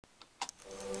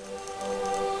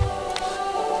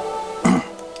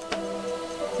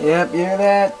Yep, you hear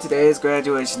that? Today is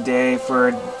graduation day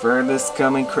for this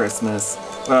coming Christmas.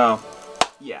 Well,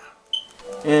 yeah.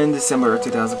 In December of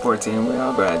 2014, we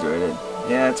all graduated.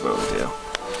 Yeah, that's what we do.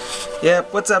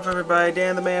 Yep, what's up everybody?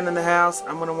 Dan the Man in the house.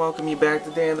 I'm gonna welcome you back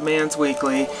to Dan the Man's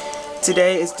Weekly.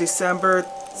 Today is December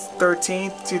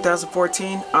 13th,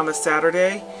 2014 on a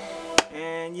Saturday.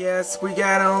 And yes, we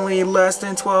got only less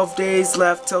than 12 days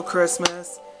left till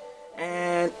Christmas.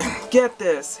 And get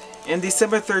this, in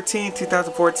December 13th,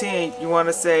 2014, you want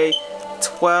to say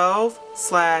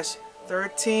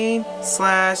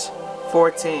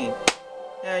 12/13/14.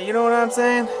 Yeah, you know what I'm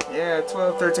saying? Yeah,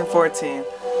 12, 13, 14.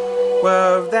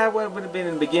 Well, if that would have been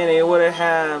in the beginning, it would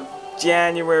have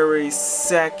January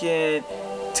 2nd,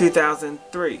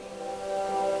 2003.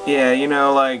 Yeah, you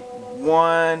know, like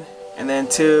 1, and then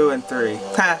 2, and 3.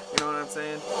 Ha! You know what I'm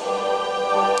saying?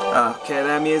 Okay,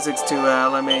 that music's too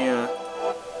loud. Let me,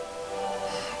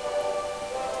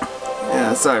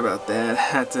 yeah, sorry about that. I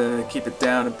had to keep it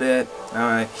down a bit.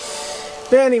 Alright.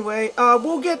 But anyway,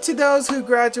 we'll get to those who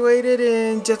graduated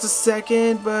in just a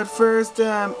second. But first,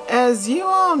 as you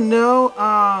all know,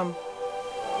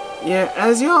 there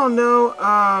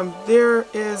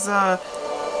is,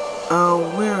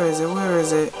 where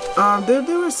is it?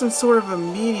 There was some sort of a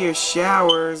meteor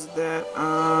showers that,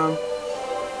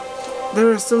 there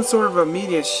was some sort of a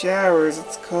meteor showers.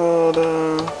 It's called,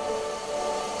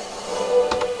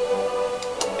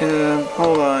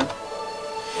 hold on.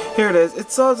 Here it is.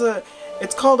 It's called a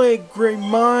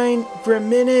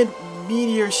Geminids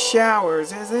Meteor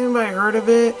Showers. Has anybody heard of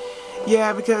it?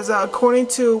 Yeah, because according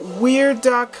to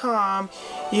Weird.com,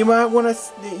 you might want to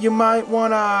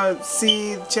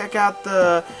check out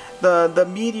the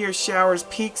meteor showers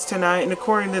peaks tonight. And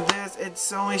according to this,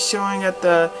 it's only showing at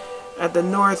the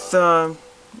north. Yeah,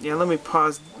 let me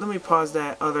pause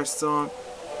that other song.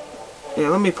 Yeah,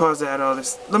 let me pause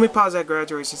that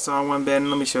graduation song one bit and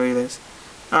let me show you this.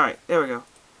 Alright, there we go.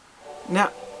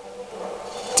 Now,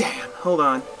 damn, hold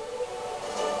on.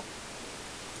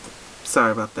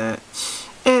 Sorry about that.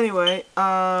 Anyway,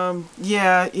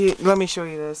 yeah, let me show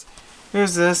you this.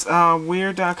 Here's this,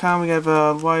 Weird.com. We have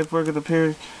a live work of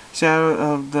the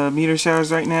meteor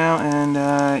showers right now, and,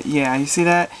 yeah, you see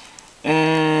that?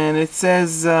 And it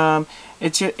says,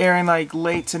 it should airing like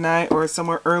late tonight or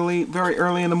somewhere early, very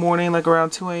early in the morning, like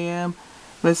around 2 a.m.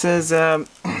 But it says,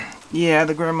 yeah,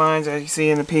 the Geminids, as you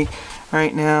see in the peak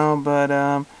right now, but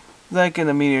like in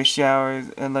the meteor showers,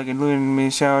 and like in lunar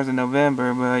meteor showers in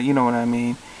November, but you know what I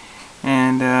mean.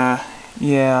 And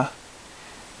yeah,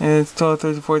 and it's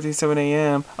 12:13, 14, 7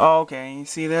 a.m. Oh, okay, you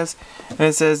see this? And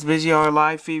it says VGR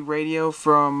live feed radio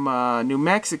from New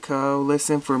Mexico.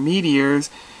 Listen for meteors,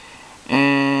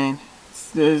 and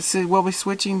we'll be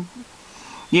switching.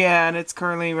 Yeah, and it's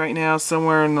currently right now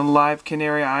somewhere in the live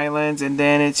Canary Islands, and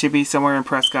then it should be somewhere in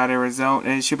Prescott, Arizona.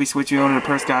 And it should be switching over to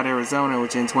Prescott, Arizona,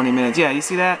 which in 20 minutes. Yeah, you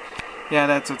see that? Yeah,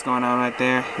 that's what's going on right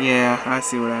there. Yeah, I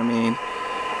see what I mean.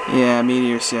 Yeah,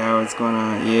 meteor showers going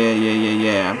on.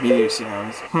 Yeah, meteor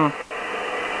showers.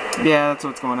 Yeah, that's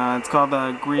what's going on. It's called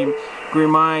the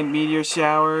Geminids Meteor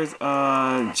Showers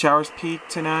Showers Peak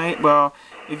tonight. Well,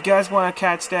 if you guys want to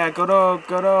catch that, go to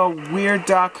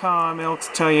Weird.com. It'll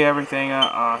tell you everything.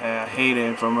 I hate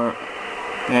it from her.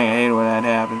 Dang, I hate it when that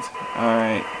happens.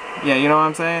 Alright. Yeah, you know what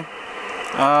I'm saying?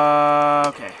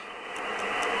 Okay.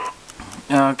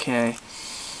 Okay.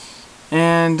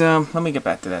 And, let me get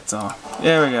back to that song.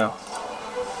 There we go.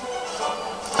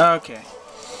 Okay.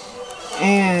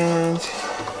 And,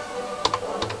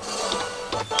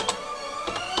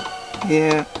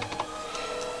 yeah.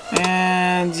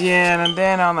 And yeah, and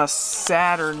then on a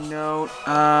sadder note,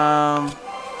 yeah,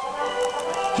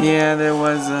 there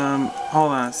was,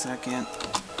 hold on a second.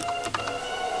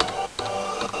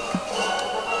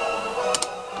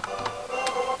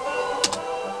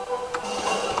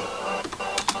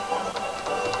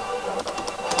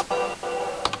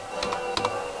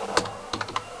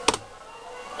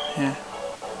 Yeah.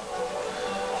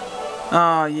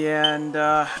 Oh yeah, and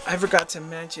I forgot to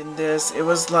mention this. It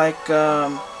was like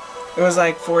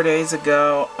 4 days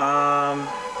ago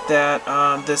that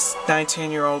this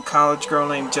 19-year-old college girl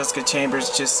named Jessica Chambers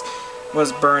just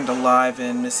was burned alive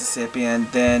in Mississippi, and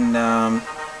then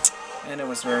and it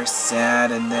was very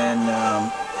sad. And then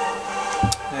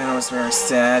it was very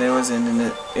sad. It was in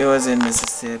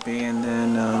Mississippi, and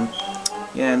then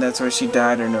yeah, and that's where she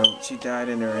died. She died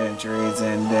in her injuries,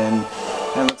 and then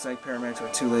it looks like paramedics were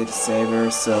too late to save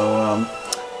her. So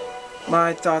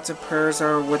my thoughts and prayers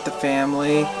are with the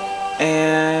family.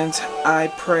 And I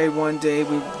pray one day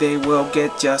they will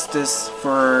get justice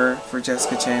for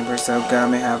Jessica Chambers, so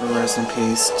God may have her rest in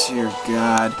peace. Dear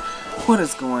God, what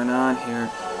is going on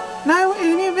here?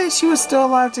 And even if she was still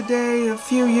alive today, a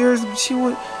few years, she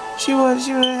would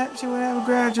have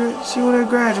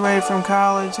graduated from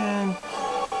college, and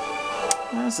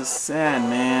that's a sad,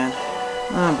 man.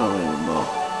 Unbelievable.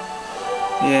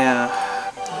 Yeah.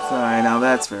 Sorry, now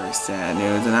that's very sad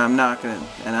news, and I'm not gonna,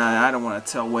 and I don't want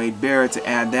to tell Wade Barrett to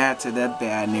add that to that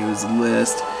bad news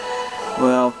list.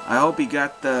 Well, I hope he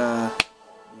got the,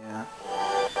 yeah.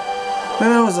 But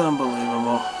that was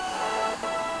unbelievable.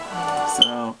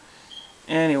 So,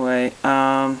 anyway,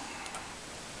 but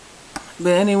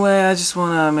anyway, I just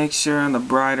want to make sure on the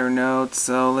brighter note,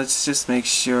 so let's just make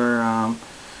sure,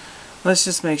 let's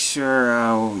just make sure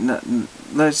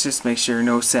no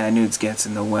sad news gets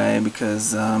in the way,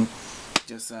 because I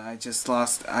just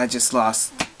lost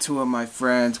two of my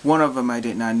friends. One of them I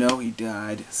did not know he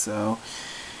died. So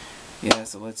yeah,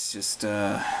 so let's just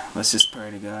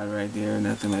pray to God right there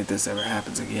nothing like this ever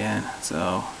happens again.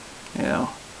 So, you know.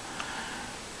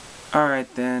 All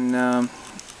right then.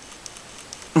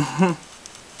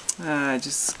 I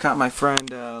just caught my friend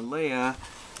Leia.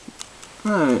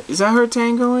 Is that her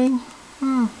tangoing?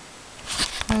 I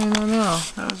don't know.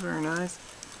 That was very nice.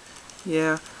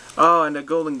 Yeah. Oh, and the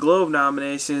Golden Globe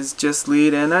nominations just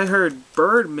lead, and I heard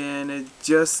Birdman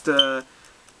just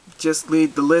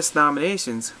lead the list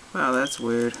nominations. Wow, that's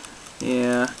weird.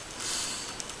 Yeah.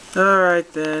 All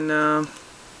right then.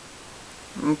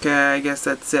 Okay, I guess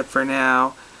that's it for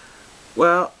now.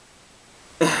 Well.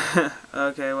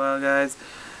 Okay, well, guys,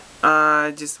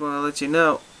 I just want to let you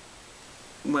know.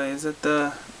 Wait, is it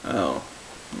the? Oh,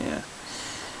 yeah.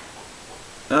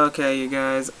 Okay, you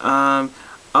guys.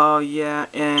 Oh yeah,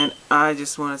 and I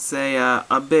just want to say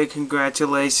a big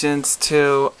congratulations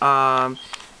to my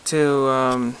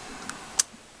two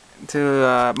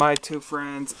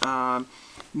friends,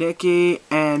 Nikki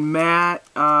and Matt.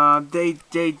 They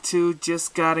too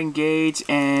just got engaged,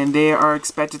 and they are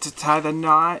expected to tie the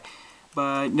knot,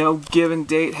 but no given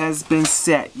date has been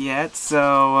set yet.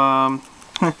 So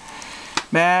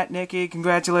Matt, Nikki,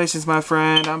 congratulations, my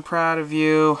friend. I'm proud of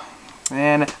you.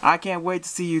 And I can't wait to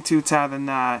see you two tie the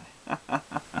knot.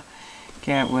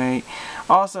 Can't wait.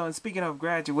 Also, and speaking of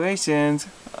graduations,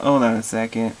 hold on a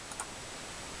second.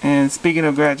 And speaking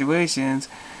of graduations,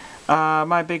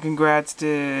 my big congrats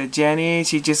to Jenny.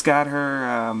 She just got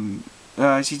her,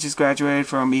 she just graduated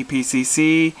from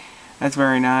EPCC. That's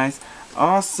very nice.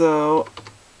 Also,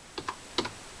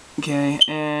 okay,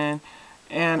 and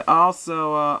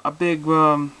also a big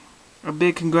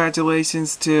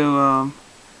congratulations to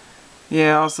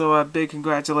yeah, also a big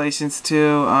congratulations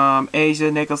to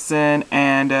Asia Nicholson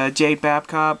and Jade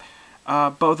Babcock.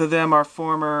 Both of them are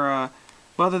former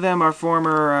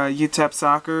UTEP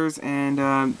Soccers,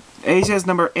 and Asia's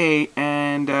number 8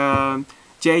 and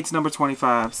Jade's number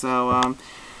 25. So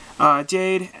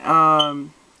Jade,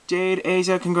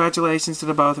 Asia, congratulations to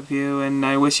the both of you, and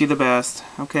I wish you the best.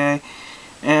 Okay,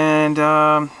 and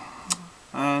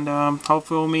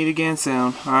hopefully we'll meet again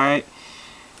soon. All right.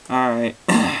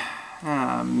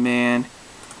 Oh, man.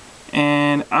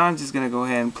 And I'm just gonna go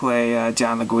ahead and play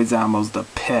John Leguizamo's The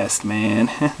Pest, man.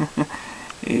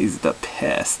 He's the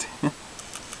pest.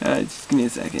 Just give me a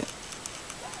second.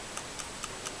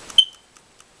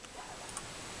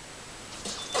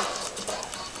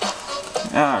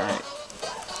 Alright.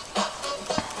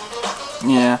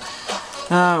 Yeah.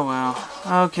 Oh, well.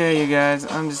 Okay, you guys.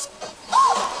 I'm just...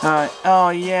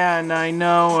 oh yeah, and I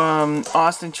know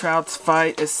Austin Trout's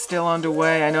fight is still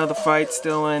underway. I know the fight's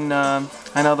still in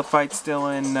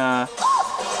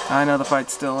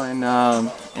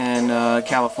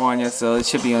California, so it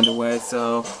should be underway.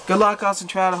 So good luck, Austin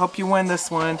Trout. I hope you win this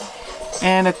one.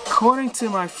 And according to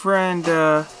my friend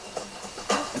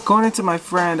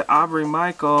Aubrey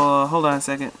Michael, hold on a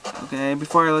second. Okay,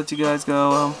 before I let you guys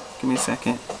go, give me a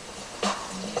second.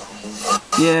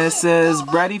 Yeah, it says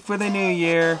ready for the new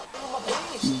year.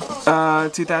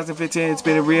 2015. It's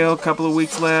been a real couple of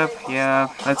weeks left. Yeah,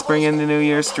 let's bring in the new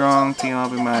year strong. Team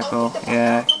Aubrey Michael.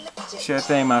 Yeah, sure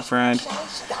thing, my friend.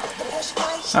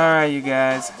 Alright, you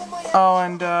guys. Oh,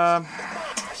 and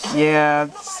yeah,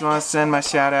 just want to send my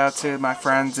shout out to my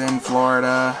friends in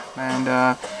Florida.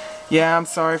 And yeah, I'm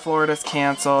sorry Florida's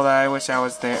canceled. I wish I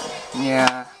was there.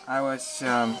 Yeah. I wish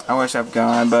I've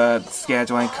gone, but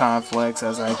scheduling conflicts,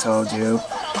 as I told you.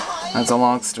 That's a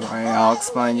long story. I'll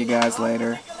explain you guys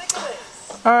later.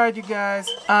 Alright, you guys,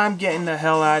 I'm getting the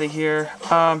hell out of here.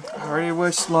 I already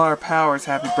wished Laura Powers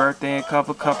happy birthday, a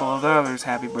couple of others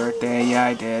happy birthday. Yeah,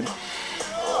 I did.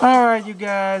 Alright, you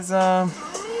guys,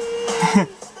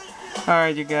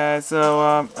 alright, you guys,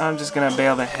 so, I'm just gonna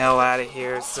bail the hell out of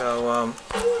here, so,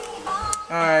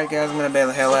 alright, guys, I'm gonna bail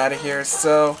the hell out of here,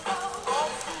 so...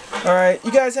 Alright,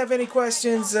 you guys have any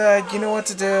questions, you know what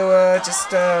to do.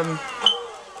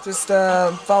 Just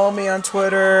follow me on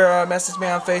Twitter, message me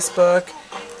on Facebook.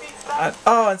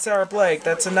 Oh, and Sarah Blake.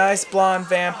 That's a nice blonde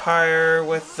vampire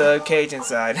with the cage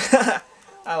inside.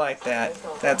 I like that.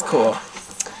 That's cool.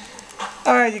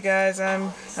 Alright, you guys.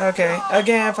 Okay.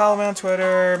 Again, follow me on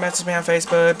Twitter, message me on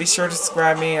Facebook. Be sure to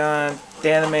subscribe me on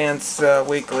Dan the Man's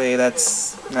Weekly.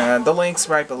 That's the link's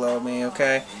right below me.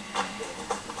 Okay.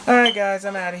 Alright, guys.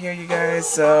 I'm out of here, you guys.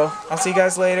 So I'll see you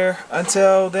guys later.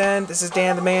 Until then, this is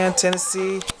Dan the Man,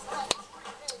 Tennessee.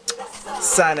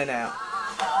 Signing out.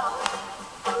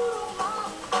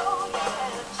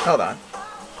 Hold on.